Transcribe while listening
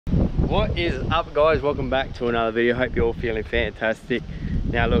What is up, guys? Welcome back to another video. Hope you're all feeling fantastic.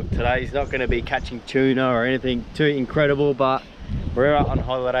 Now look, today's not going to be catching tuna or anything too incredible, but we're out on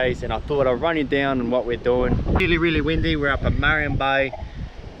holidays and I thought I'd run you down on what we're doing. Really windy. We're up at Marion Bay,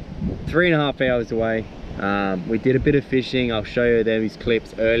 3.5 hours away. We did a bit of fishing. I'll show you these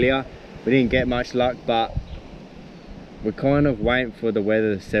clips earlier. We didn't get much luck, but we're kind of waiting for the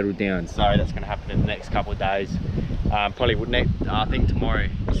weather to settle down, so that's going to happen in the next couple of days. Probably I think tomorrow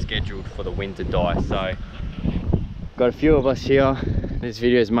is scheduled for the wind to die. So got a few of us here. This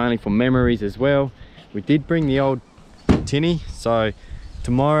video is mainly for memories as well. We did bring the old tinny, so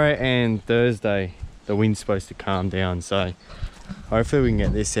tomorrow and Thursday the wind's supposed to calm down, so hopefully we can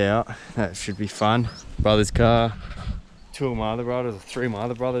get this out. That should be fun. Brother's car, two of my other brothers, or three of my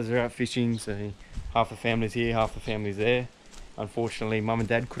other brothers are out fishing, so half the family's here, half the family's there. Unfortunately, mum and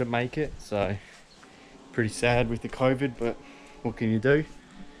dad couldn't make it, so pretty sad with the COVID, but what can you do?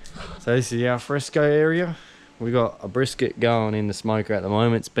 So this is our fresco area. We got a brisket going in the smoker at the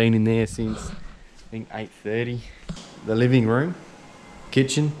moment. It's been in there since I think 8:30. The living room,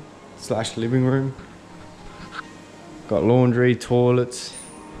 kitchen / living room. Got laundry, toilets.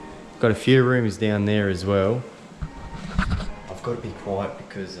 Got a few rooms down there as well. I've got to be quiet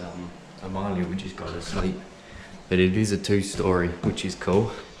because Amalia would just go to sleep. But it is a 2-story, which is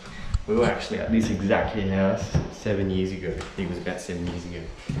cool. We were actually at this exact house 7 years ago. I think it was about 7 years ago.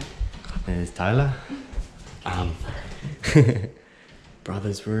 There's Taylor.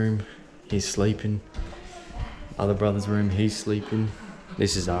 Brother's room, he's sleeping. Other brother's room, he's sleeping.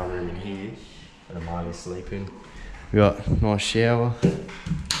 This is our room in here, and Amalia's sleeping. We got a nice shower.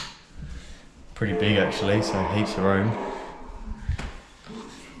 Pretty big actually, so heaps of room.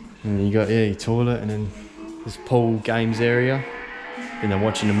 And then you got your toilet, and then this pool games area. And they're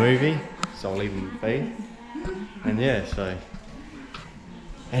watching a movie, so I'll leave them be. And yeah, so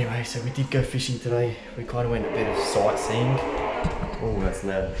anyway, so we did go fishing today. We kind of went a bit of sightseeing. Oh, that's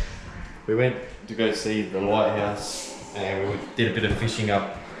loud. We went to go see the lighthouse, and we did a bit of fishing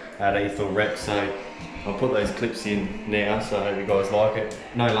up at Ethel Rep. So I'll put those clips in now, so I hope you guys like it.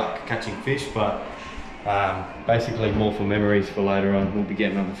 No luck catching fish, but basically more for memories for later on. We'll be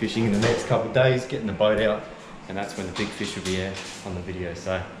getting on the fishing in the next couple of days, getting the boat out, and that's when the big fish will be out on the video.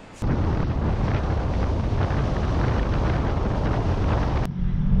 So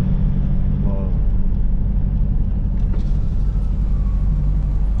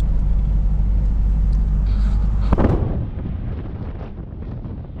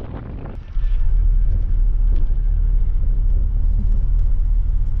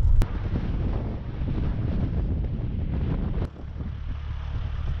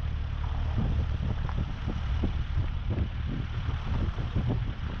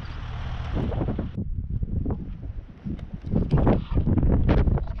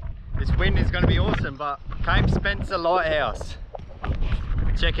wind is going to be awesome, but Cape Spencer Lighthouse.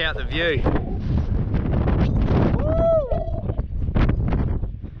 Check out the view.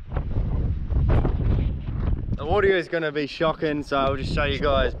 The audio is going to be shocking, so I'll just show you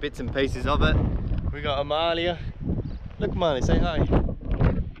guys bits and pieces of it. We got Amalia. Look, Amalia, say hi.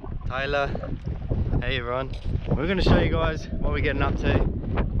 Taylor. Hey everyone. We're going to show you guys what we're getting up to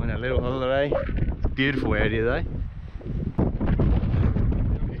on our little holiday. It's a beautiful area though.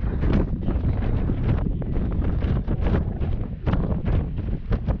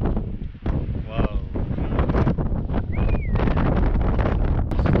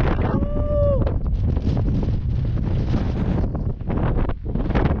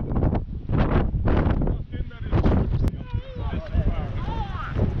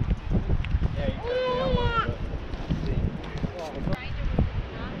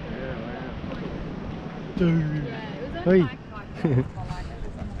 Hey.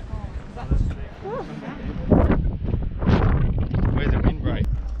 Where's the windbreak?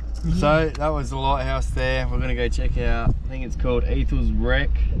 So that was the lighthouse there. We're gonna go check out, I think it's called Ethel's Wreck.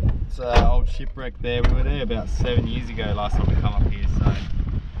 It's an old shipwreck there. We were there about 7 years ago last time we come up here, so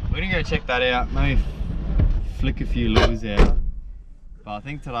we're gonna go check that out. Maybe flick a few lures out. But I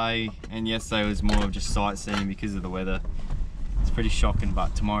think today and yesterday was more of just sightseeing because of the weather. It's pretty shocking,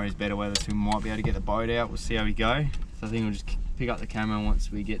 but tomorrow's better weather, so we might be able to get the boat out. We'll see how we go. So I think we'll just pick up the camera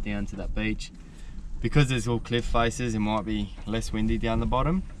once we get down to that beach. Because there's all cliff faces, it might be less windy down the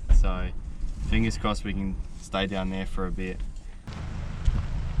bottom. So fingers crossed we can stay down there for a bit.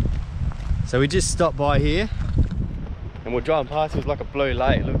 So we just stopped by here and we're driving past. It was like a blue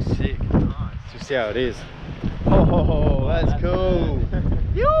lake. It looks sick. Nice. Just see how it is. Oh, that's cool.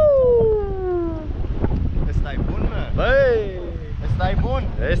 Yoo! Stay bun, man. Hey! Stay bun.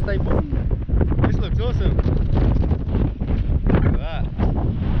 Stay bun. This looks awesome. Look at that.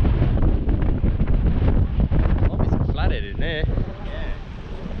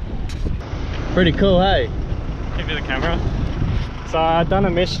 Pretty cool, hey? Give you the camera. So I done a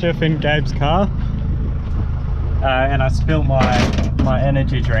mischief in Gabe's car, and I spilled my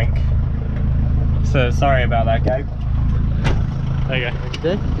energy drink. So sorry about that, Gabe. There you go.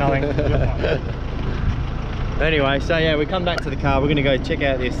 Good? Nothing. Anyway, so yeah, we come back to the car. We're gonna go check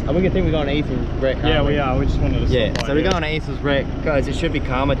out this. I think we're going to Ethan's wreck. Yeah, we are. We just wanted to stop Yeah, by so we're here. going to Ethan's wreck. Guys, it should be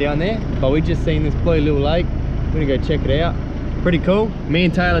calmer down there, but we just seen this blue little lake. We're gonna go check it out. Pretty cool. Me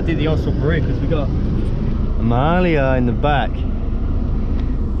and Taylor did the old swapperoo because we got Amalia in the back.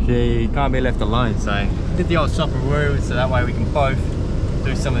 She can't be left alone, so did the old swapperoo so that way we can both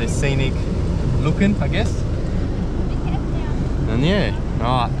do some of this scenic looking, I guess. And yeah,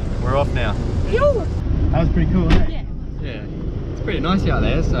 alright, we're off now. That was pretty cool, eh? Yeah. Yeah, it's pretty nice out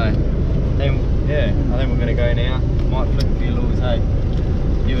there, so then, yeah, I think we're gonna go now. Might flip a few lures, hey?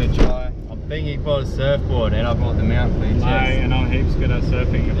 Give it a try. I think he bought a surfboard and I bought the mount for his No, and I'm heaps good at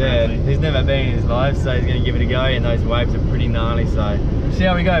surfing yeah, apparently. he's never been in his life, so he's gonna give it a go, and those waves are pretty gnarly, so we'll see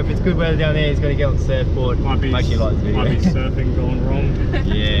how we go. If it's good weather down there, he's gonna get on the surfboard. Might be, Make you like the video. might be surfing gone wrong.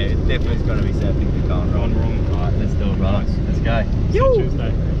 Yeah, it definitely is gonna be surfing going wrong. Alright, let's do it, brother. Let's go. See you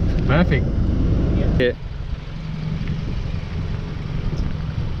Tuesday. Perfect. Yeah.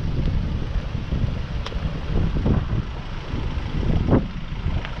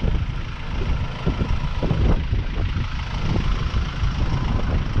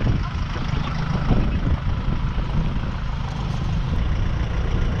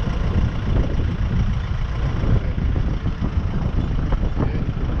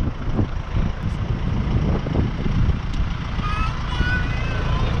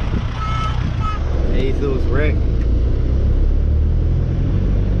 Ethel's wreck.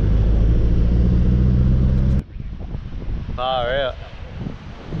 Far out.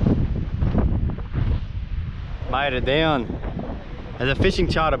 Made it down. There's a fishing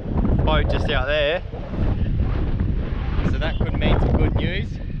charter boat just out there, so that could mean some good news.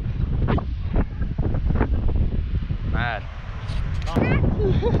 Mad.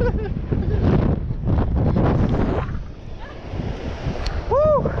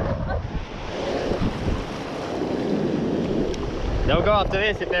 Woo! They'll go after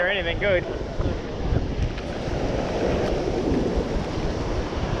this if they're anything good.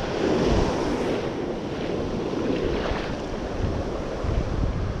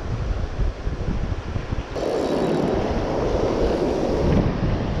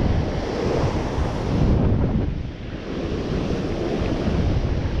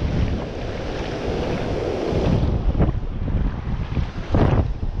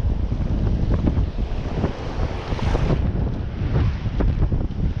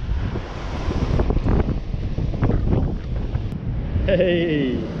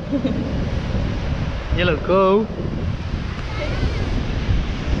 Hey! You look cool.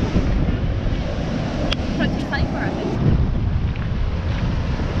 Not too late for us.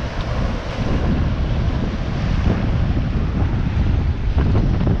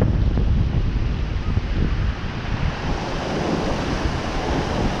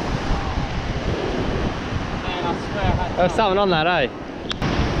 There's something on that, eh?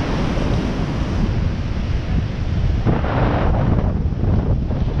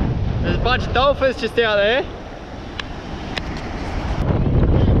 There's a bunch of dolphins just out there.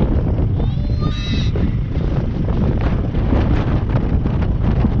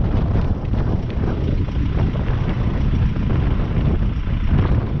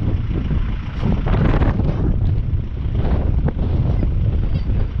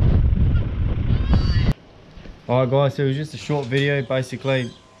 Alright guys, so it was just a short video,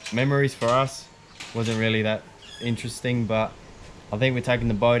 basically memories for us. Wasn't really that interesting, but I think we're taking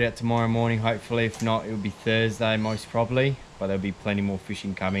the boat out tomorrow morning. Hopefully, if not, it'll be Thursday most probably, but there'll be plenty more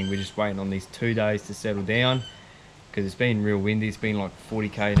fishing coming. We're just waiting on these 2 days to settle down because it's been real windy. It's been like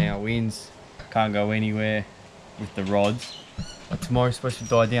 40k an hour winds. Can't go anywhere with the rods, but tomorrow's supposed to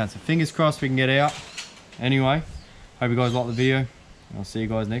die down, so fingers crossed we can get out. Anyway, hope you guys like the video and I'll see you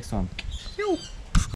guys next time.